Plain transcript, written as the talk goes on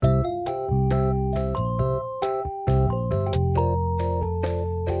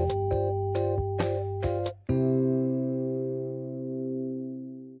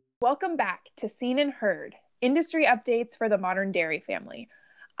welcome back to Seen and Heard, industry updates for the modern dairy family.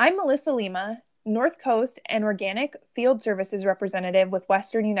 I'm Melissa Lima, North Coast and Organic Field Services Representative with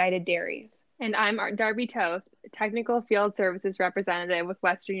Western United Dairies. And I'm Darby Toth, Technical Field Services Representative with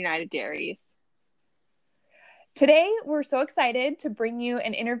Western United Dairies. Today, we're so excited to bring you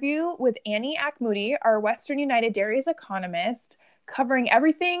an interview with Annie Akmoudi, our Western United Dairies economist, covering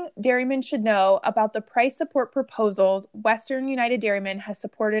everything dairymen should know about the price support proposals Western United Dairymen has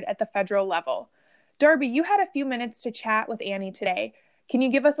supported at the federal level. Darby, you had a few minutes to chat with Annie today. Can you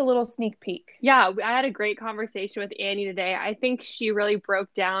give us a little sneak peek? Yeah, I had a great conversation with Annie today. I think she really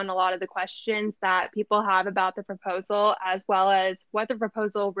broke down a lot of the questions that people have about the proposal, as well as what the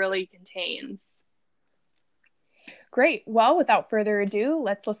proposal really contains. Great. Well, without further ado,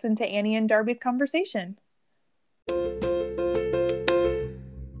 let's listen to Annie and Darby's conversation.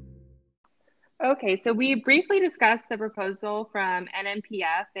 Okay, so we briefly discussed the proposal from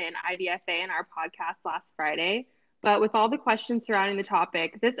NMPF and IDFA in our podcast last Friday, but with all the questions surrounding the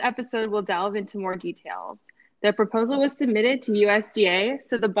topic, this episode will delve into more details. The proposal was submitted to USDA,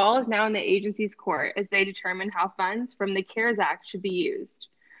 so the ball is now in the agency's court as they determine how funds from the CARES Act should be used.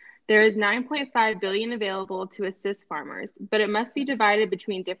 There is $9.5 billion available to assist farmers, but it must be divided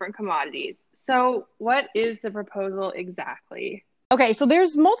between different commodities. So what is the proposal exactly? Okay, so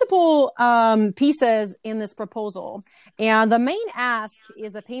there's multiple pieces in this proposal, and the main ask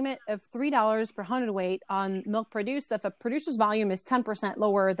is a payment of $3 per hundredweight on milk produced if a producer's volume is 10%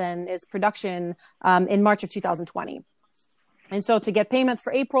 lower than its production in March of 2020. And so to get payments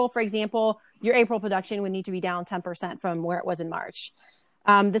for April, for example, your April production would need to be down 10% from where it was in March.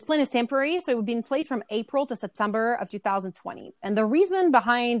 This plan is temporary, so it would be in place from April to September of 2020. And the reason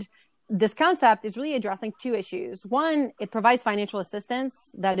behind this concept is really addressing two issues. One, it provides financial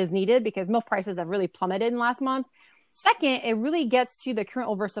assistance that is needed because milk prices have really plummeted in the last month. Second, it really gets to the current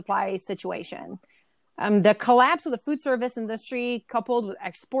oversupply situation. The collapse of the food service industry, coupled with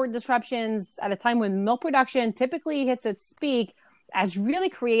export disruptions at a time when milk production typically hits its peak, has really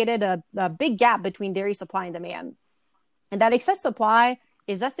created a big gap between dairy supply and demand. And that excess supply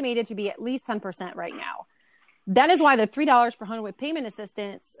is estimated to be at least 10% right now. That is why the $3 per hundredweight payment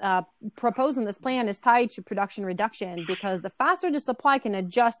assistance proposed in this plan is tied to production reduction, because the faster the supply can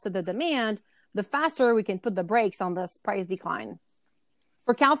adjust to the demand, the faster we can put the brakes on this price decline.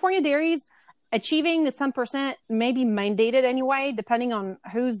 For California dairies, achieving the 10% may be mandated anyway, depending on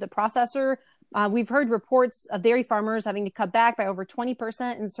who's the processor. We've heard reports of dairy farmers having to cut back by over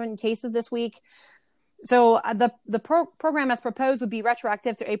 20% in certain cases this week. So the program as proposed would be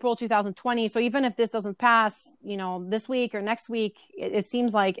retroactive to April 2020. So even if this doesn't pass, this week or next week, it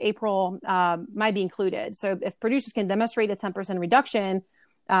seems like April might be included. So if producers can demonstrate a 10% reduction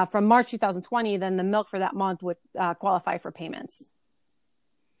from March 2020, then the milk for that month would qualify for payments.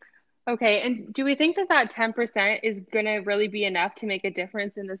 Okay, and do we think that 10% is going to really be enough to make a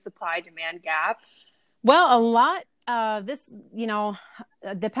difference in the supply-demand gap? Well, a lot. This,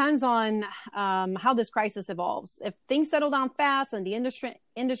 depends on how this crisis evolves. If things settle down fast and the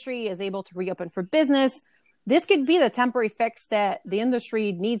industry is able to reopen for business, this could be the temporary fix that the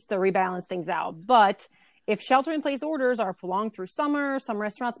industry needs to rebalance things out. But if shelter-in-place orders are prolonged through summer, some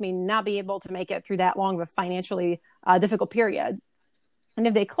restaurants may not be able to make it through that long of a financially difficult period. And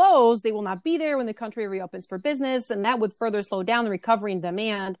if they close, they will not be there when the country reopens for business, and that would further slow down the recovery in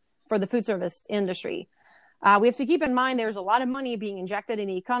demand for the food service industry. We have to keep in mind there's a lot of money being injected in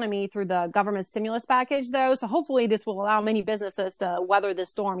the economy through the government stimulus package, though. So hopefully this will allow many businesses to weather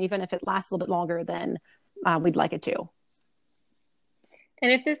this storm, even if it lasts a little bit longer than we'd like it to.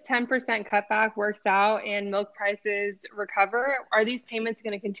 And if this 10% cutback works out and milk prices recover, are these payments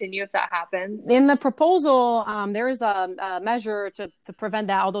going to continue if that happens? In the proposal, there is a measure to prevent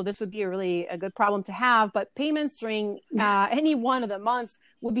that, although this would be a good problem to have. But payments during any one of the months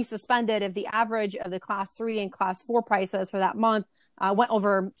would be suspended if the average of the Class 3 and Class 4 prices for that month went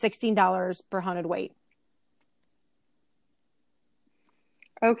over $16 per hundredweight.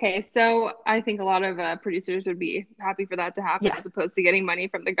 Okay, so I think a lot of producers would be happy for that to happen as opposed to getting money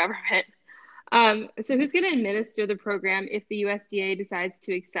from the government. So who's going to administer the program if the USDA decides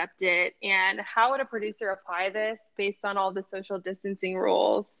to accept it? And how would a producer apply this based on all the social distancing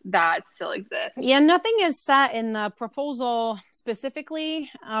rules that still exist? Yeah, nothing is set in the proposal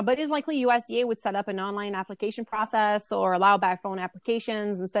specifically, but it is likely USDA would set up an online application process or allow by phone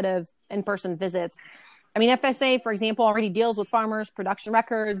applications instead of in-person visits. I mean, FSA, for example, already deals with farmers' production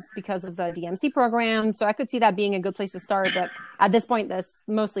records because of the DMC program. So I could see that being a good place to start. But at this point, that's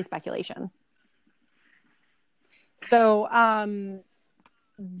mostly speculation. So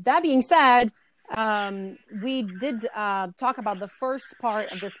that being said, we did talk about the first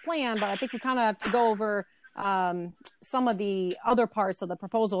part of this plan, but I think we kind of have to go over some of the other parts of the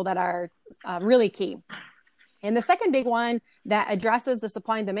proposal that are really key. And the second big one that addresses the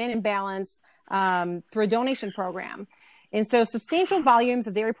supply and demand imbalance through a donation program. And so substantial volumes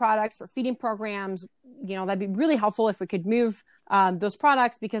of dairy products for feeding programs, that'd be really helpful if we could move those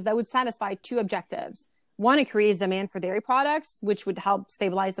products, because that would satisfy two objectives. One, it creates demand for dairy products, which would help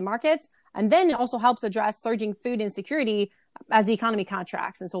stabilize the markets. And then it also helps address surging food insecurity as the economy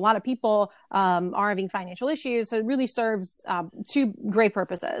contracts. And so a lot of people are having financial issues. So it really serves two great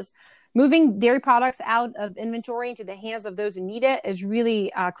purposes. Moving dairy products out of inventory into the hands of those who need it is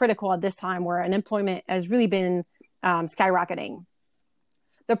really critical at this time where unemployment has really been skyrocketing.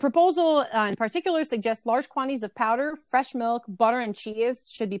 The proposal in particular suggests large quantities of powder, fresh milk, butter, and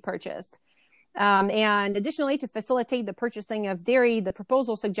cheese should be purchased. And additionally, to facilitate the purchasing of dairy, the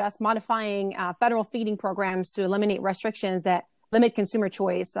proposal suggests modifying federal feeding programs to eliminate restrictions that limit consumer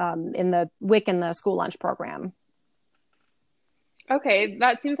choice in the WIC and the school lunch program. Okay,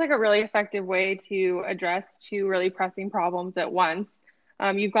 that seems like a really effective way to address two really pressing problems at once.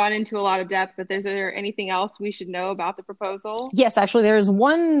 You've gone into a lot of depth, but is there anything else we should know about the proposal? Yes, actually, there's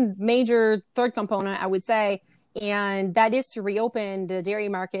one major third component, I would say, and that is to reopen the dairy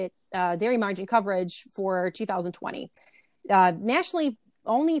market, dairy margin coverage for 2020. Nationally,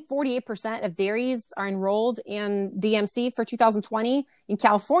 only 48% of dairies are enrolled in DMC for 2020. In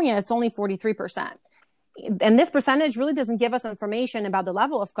California, it's only 43%. And this percentage really doesn't give us information about the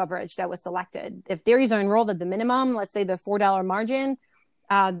level of coverage that was selected. If dairies are enrolled at the minimum, let's say the $4 margin,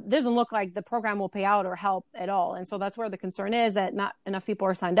 doesn't look like the program will pay out or help at all. And so that's where the concern is, that not enough people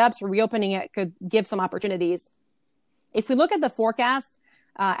are signed up. So reopening it could give some opportunities. If we look at the forecast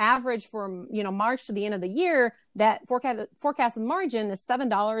average from March to the end of the year, that forecasted margin is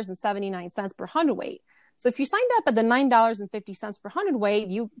 $7.79 per hundredweight. So if you signed up at the $9.50 per hundredweight,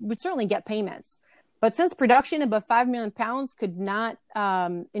 you would certainly get payments. But since production above 5 million pounds could not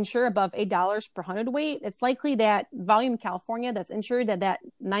insure above $8 per hundredweight, it's likely that volume in California that's insured at that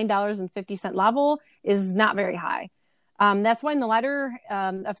 $9.50 level is not very high. That's why in the letter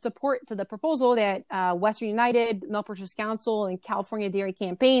of support to the proposal that Western United, Milk Purchasers Council, and California Dairy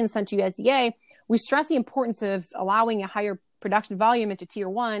Campaign sent to USDA, we stress the importance of allowing a higher production volume into Tier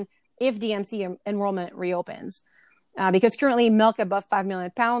 1 if DMC enrollment reopens. Because currently milk above 5 million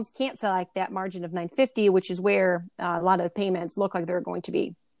pounds can't select that margin of $9.50, which is where a lot of payments look like they're going to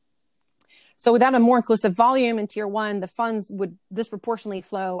be. So without a more inclusive volume in Tier 1, the funds would disproportionately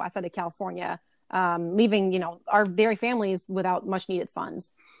flow outside of California, leaving, our dairy families without much needed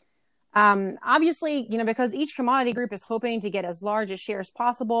funds. Obviously, because each commodity group is hoping to get as large a share as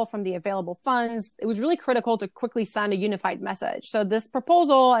possible from the available funds, it was really critical to quickly send a unified message. So this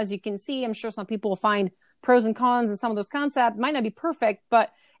proposal, as you can see, I'm sure some people will find pros and cons and some of those concepts might not be perfect,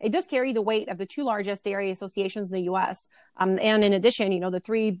 but it does carry the weight of the two largest dairy associations in the U.S. And in addition, the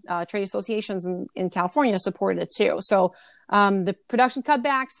three trade associations in California supported it too. So the production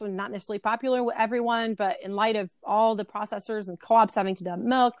cutbacks are not necessarily popular with everyone, but in light of all the processors and co-ops having to dump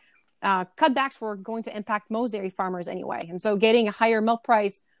milk, cutbacks were going to impact most dairy farmers anyway. And so getting a higher milk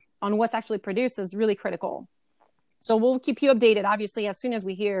price on what's actually produced is really critical. So we'll keep you updated, obviously, as soon as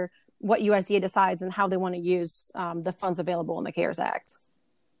we hear what USDA decides and how they want to use the funds available in the CARES Act.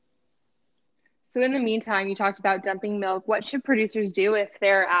 So in the meantime, you talked about dumping milk. What should producers do if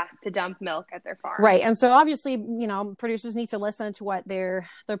they're asked to dump milk at their farm? Right. And so obviously, producers need to listen to what their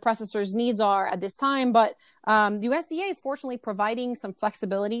processors' needs are at this time. But USDA is fortunately providing some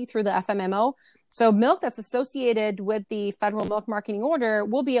flexibility through the FMMO. So milk that's associated with the federal milk marketing order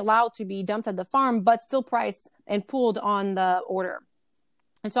will be allowed to be dumped at the farm, but still priced and pooled on the order.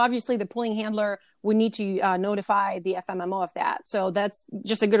 And so obviously the pooling handler would need to notify the FMMO of that. So that's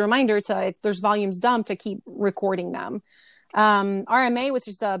just a good reminder to, if there's volumes dumped, to keep recording them. RMA, which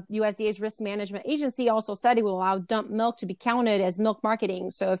is the USDA's risk management agency, also said it will allow dumped milk to be counted as milk marketing.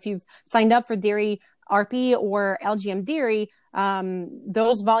 So if you've signed up for dairy RP or LGM dairy,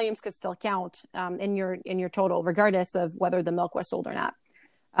 those volumes could still count in your total, regardless of whether the milk was sold or not.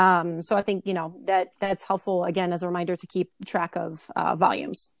 So I think, that's helpful, again, as a reminder to keep track of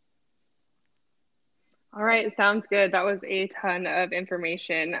volumes. All right. Sounds good. That was a ton of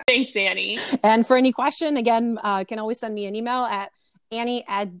information. Thanks, Annie. And for any question, again, you can always send me an email at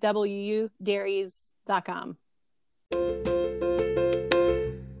annie@wudairies.com.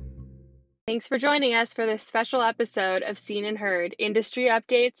 Thanks for joining us for this special episode of Seen and Heard, industry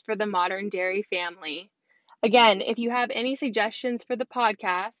updates for the modern dairy family. Again, if you have any suggestions for the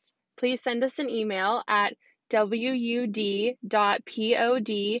podcast, please send us an email at wud.pod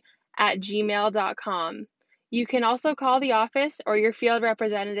www.whatdairieswest@gmail.com. You can also call the office or your field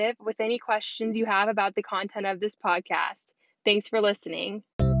representative with any questions you have about the content of this podcast. Thanks for listening.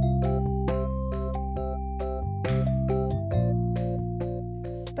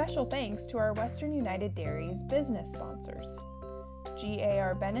 Special thanks to our Western United Dairies business sponsors: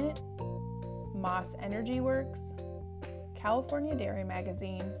 GAR Bennett, Moss Energy Works, California Dairy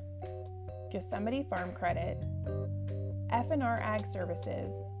Magazine, Yosemite Farm Credit, F&R Ag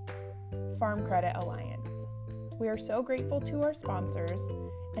Services, Farm Credit Alliance. We are so grateful to our sponsors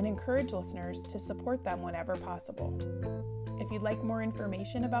and encourage listeners to support them whenever possible. If you'd like more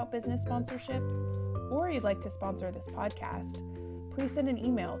information about business sponsorships, or you'd like to sponsor this podcast, please send an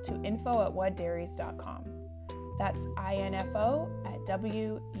email to info@whatdaires.com. That's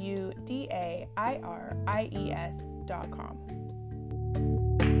info@wudairies.com.